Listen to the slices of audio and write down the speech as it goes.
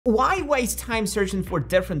Why waste time searching for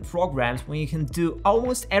different programs when you can do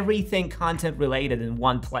almost everything content related in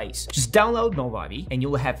one place? Just download Movavi and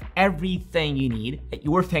you'll have everything you need at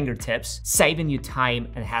your fingertips, saving you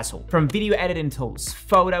time and hassle. From video editing tools,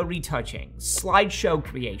 photo retouching, slideshow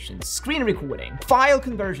creation, screen recording, file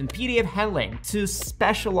conversion, PDF handling, to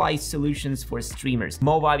specialized solutions for streamers,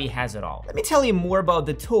 Movavi has it all. Let me tell you more about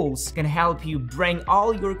the tools that can help you bring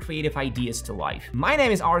all your creative ideas to life. My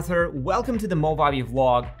name is Arthur, welcome to the Movavi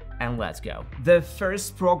vlog, and let's go. The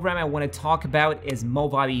first program I want to talk about is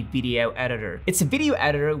Movavi Video Editor. It's a video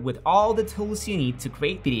editor with all the tools you need to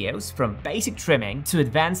create videos, from basic trimming to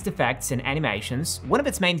advanced effects and animations. One of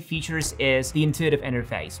its main features is the intuitive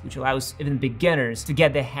interface, which allows even beginners to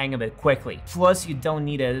get the hang of it quickly. Plus, you don't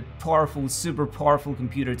need a super powerful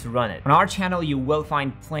computer to run it. On our channel, you will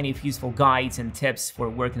find plenty of useful guides and tips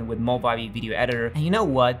for working with Movavi Video Editor. And you know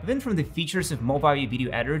what? Even from the features of Movavi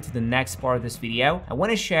Video Editor to the next part of this video, I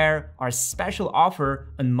want to share our special offer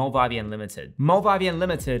on Movavi Unlimited. Movavi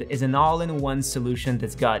Unlimited is an all-in-one solution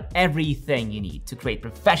that's got everything you need to create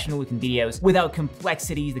professional-looking videos without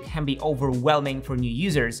complexities that can be overwhelming for new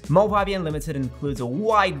users. Movavi Unlimited includes a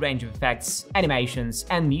wide range of effects, animations,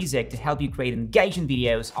 and music to help you create engaging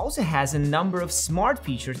videos. Also has a number of smart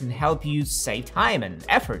features that can help you save time and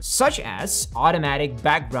effort, such as automatic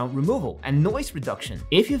background removal and noise reduction.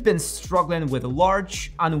 If you've been struggling with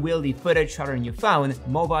large, unwieldy footage shot on your phone,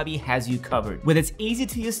 Movavi has you covered. With its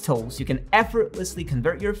easy-to-use tools, you can effortlessly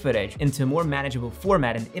convert your footage into a more manageable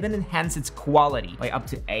format and even enhance its quality by up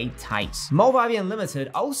to 8 times. Movavi Unlimited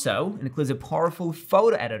also includes a powerful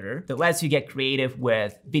photo editor that lets you get creative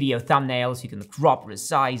with video thumbnails. You can crop,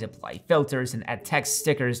 resize, apply filters, and add text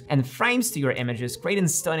stickers and frames to your images, creating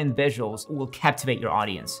stunning visuals that will captivate your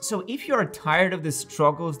audience. So if you are tired of the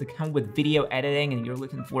struggles that come with video editing and you're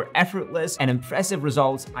looking for effortless and impressive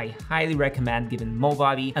results, I highly recommend giving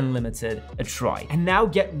Movavi Unlimited a try. And now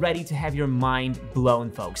get ready to have your mind blown,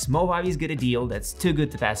 folks. Movavi's got a deal that's too good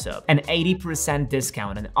to pass up. An 80%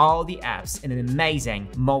 discount on all the apps in an amazing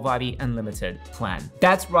Movavi Unlimited plan.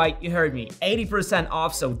 That's right, you heard me. 80%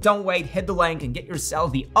 off, so don't wait, hit the link and get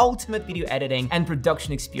yourself the ultimate video editing and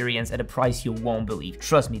production experience at a price you won't believe.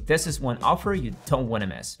 Trust me, this is one offer you don't want to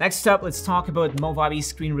miss. Next up, let's talk about Movavi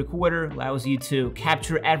Screen Recorder. It allows you to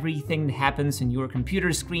capture everything that happens in your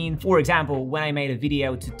computer screen. For example, when I made a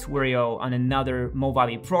video tutorial on another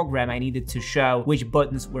Movavi program, I needed to show which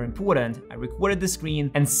buttons were important. I recorded the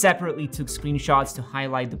screen and separately took screenshots to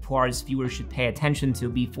highlight the parts viewers should pay attention to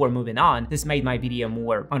before moving on. This made my video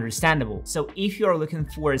more understandable. So if you're looking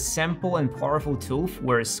for a simple and powerful tool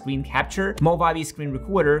for screen capture, Movavi Screen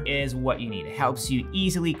Recorder is what you need. It helps you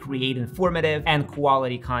easily create informative and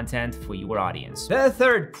quality content for your audience. The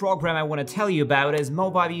third program I want to tell you about is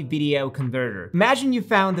Movavi Video Converter. Imagine you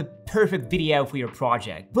found the perfect video for your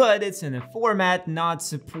project, but it's in a format not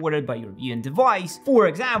supported by your viewing device. For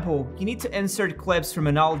example, you need to insert clips from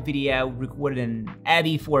an old video recorded in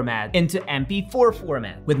AVI format into MP4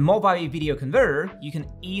 format. With Movavi Video Converter, you can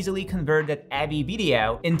easily convert that AVI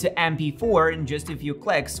video into MP4 in just a few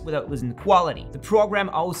clicks without losing quality. The program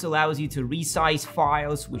also allows you to resize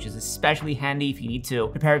files, which is especially handy if you need to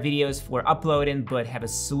prepare videos for uploading but have a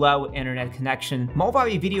slow internet connection.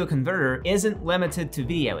 Movavi Video Converter isn't limited to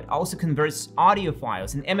video. It also converts audio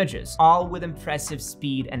files and images, all with impressive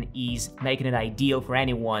speed and ease, making it ideal for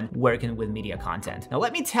anyone working with media content. Now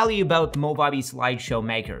let me tell you about Movavi Slideshow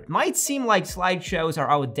Maker. It might seem like slideshows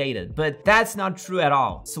are outdated, but that's not true at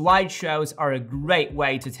all. Slideshows are a great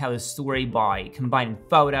way to tell a story by combining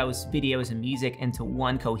photos, videos, and music into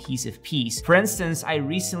one cohesive piece. For instance, I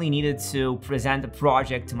recently needed to present a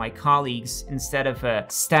project to my colleagues. Instead of a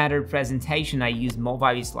standard presentation, I used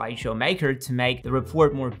Movavi Slideshow Maker to make the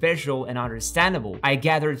report more visual and understandable. I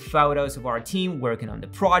gathered photos of our team working on the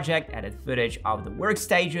project, added footage of the work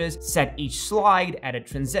stages, set each slide, added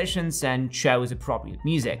transitions, and chose appropriate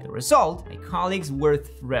music. The result, my colleagues were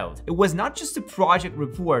thrilled. It was not just a project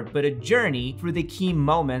report, but a journey through the key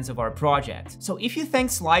moments of our project. So if you think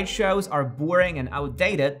slideshows are boring and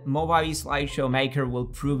outdated, Movavi Slideshow Maker will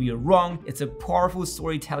prove you wrong. It's a powerful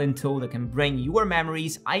storytelling tool that can bring your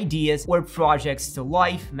memories, ideas, or projects to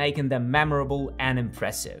life, making them memorable and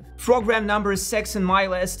impressive. Program number 6 on my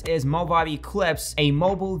list is Movavi Clips, a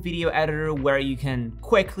mobile video editor where you can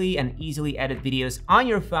quickly and easily edit videos on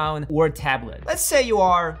your phone or tablet. Let's say you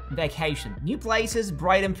are on vacation, new places,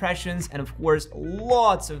 bright impressions, and of course,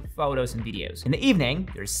 lots of photos and videos. In the evening,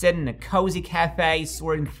 you're sitting in a cozy cafe,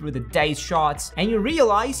 sorting through the day's shots, and you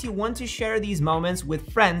realize you want to share these moments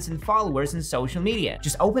with friends and followers on social media.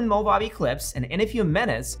 Just open Movavi Clips, and in a few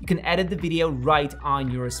minutes, you can edit the video right on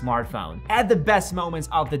your smartphone. Add the best moments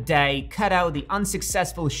of the day, cut out the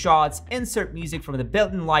unsuccessful shots, insert music from the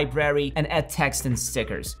built-in library, and add text and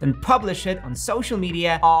stickers. Then publish it on social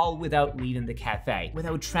media, all without leaving the cafe,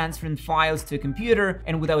 without transferring files to a computer,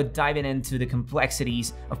 and without diving into the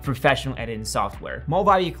complexities of professional editing software.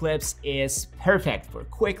 Movavi Clips is perfect for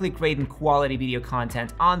quickly creating quality video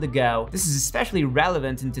content on the go. This is especially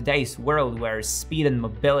relevant in today's world where speed and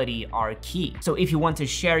mobility are key. So if you want to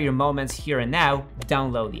share your moments here and now,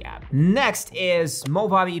 download the app. Next is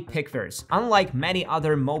Movavi Picverse. Unlike many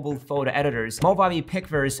other mobile photo editors, Movavi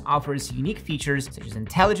Picverse offers unique features such as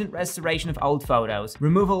intelligent restoration of old photos,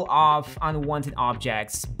 removal of unwanted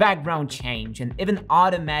objects, background change, and even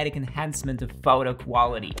automatic enhancement of photo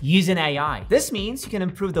quality using AI. This means you can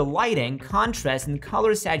improve the lighting, contrast, and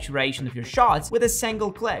color saturation of your shots with a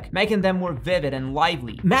single click, making them more vivid and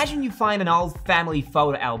lively. Imagine you find an old family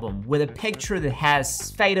photo album with a picture that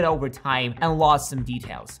has faded over time and lost some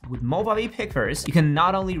details. With Movavi Picverse, you can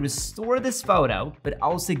not only restore this photo, but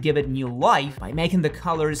also give it new life by making the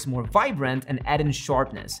colors more vibrant and adding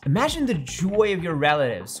sharpness. Imagine the joy of your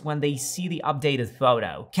relatives when they see the updated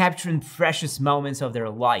photo, capturing precious moments of their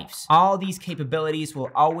lives. All these capabilities will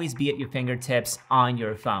always be at your fingertips on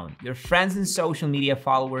your phone. Your friends and social media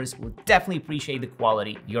followers will definitely appreciate the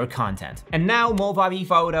quality of your content. And now Movavi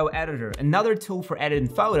Photo Editor, another tool for editing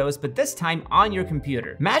photos, but this time on your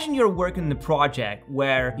computer. Imagine you're working on a project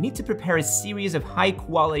where you need to prepare a series of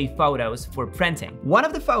high-quality photos for printing. One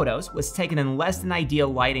of the photos was taken in less than ideal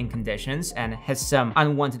lighting conditions and has some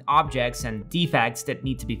unwanted objects and defects that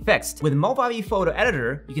need to be fixed. With Movavi Photo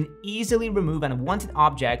Editor, you can easily remove unwanted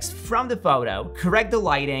objects from the photo, correct the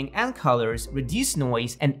lighting and colors, reduce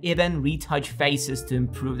noise, and even retouch faces to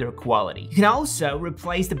improve their quality. You can also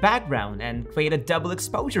replace the background and create a double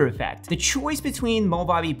exposure effect. The choice between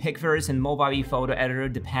Movavi Picverse and Movavi Photo Editor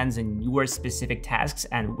depends on your specific tasks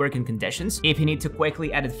and working conditions. If you need to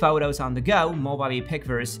quickly edit photos on the go, Movavi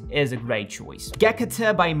Picverse is a great choice.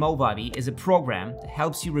 GAK by Movavi is a program that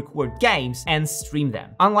helps you record games and stream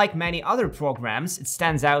them. Unlike many other programs, it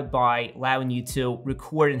stands out by allowing you to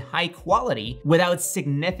record in high quality without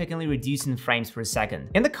significantly reducing frames per second.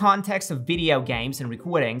 In the context of video games and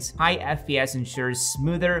recordings, high FPS ensures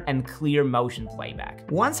smoother and clear motion playback.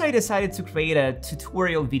 Once I decided to create a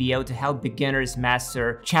tutorial video to help beginners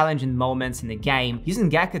master challenging moments in the game, using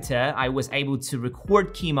GAK, I was able to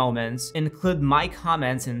record key moments, include my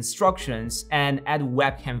comments and instructions, and add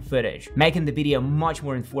webcam footage, making the video much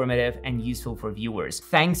more informative and useful for viewers.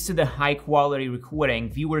 Thanks to the high quality recording,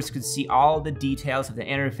 viewers could see all the details of the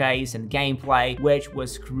interface and gameplay, which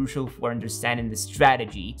was crucial for understanding the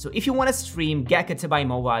strategy. So if you want to stream, GAK by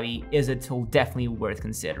Movavi is a tool definitely worth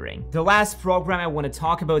considering. The last program I want to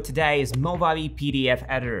talk about today is Movavi PDF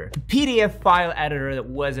Editor, a PDF file editor that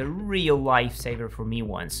was a real lifesaver for me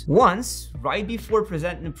once. Right before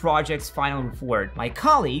presenting the project's final report, my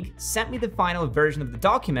colleague sent me the final version of the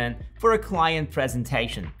document for a client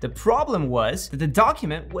presentation. The problem was that the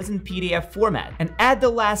document was in PDF format, and at the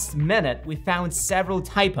last minute, we found several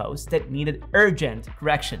typos that needed urgent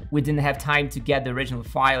correction. We didn't have time to get the original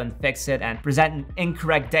file and fix it, and presenting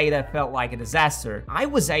incorrect data felt like a disaster. I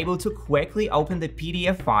was able to quickly open the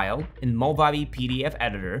PDF file in Movavi PDF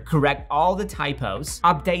Editor, correct all the typos,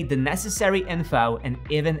 update the necessary info, and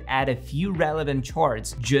even add a few relevant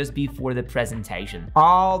charts just before the presentation.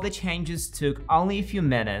 All the changes took only a few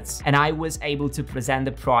minutes, and I was able to present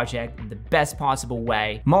the project in the best possible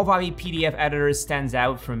way. Movavi PDF Editor stands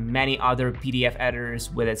out from many other PDF editors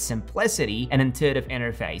with its simplicity and intuitive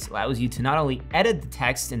interface. It allows you to not only edit the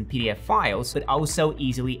text in PDF files, but also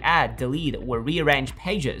easily add, delete, or rearrange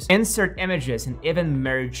pages, insert images, and even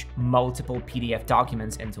merge multiple PDF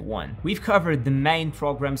documents into one. We've covered the main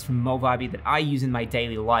programs from Movavi that I use in my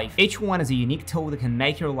daily life. Each one is a unique tool that can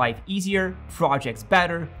make your life easier, projects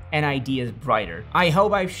better, and ideas brighter. I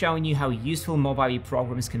hope I've shown you how useful Movavi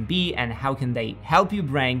programs can be and how can they help you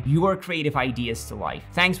bring your creative ideas to life.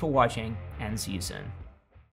 Thanks for watching, and see you soon.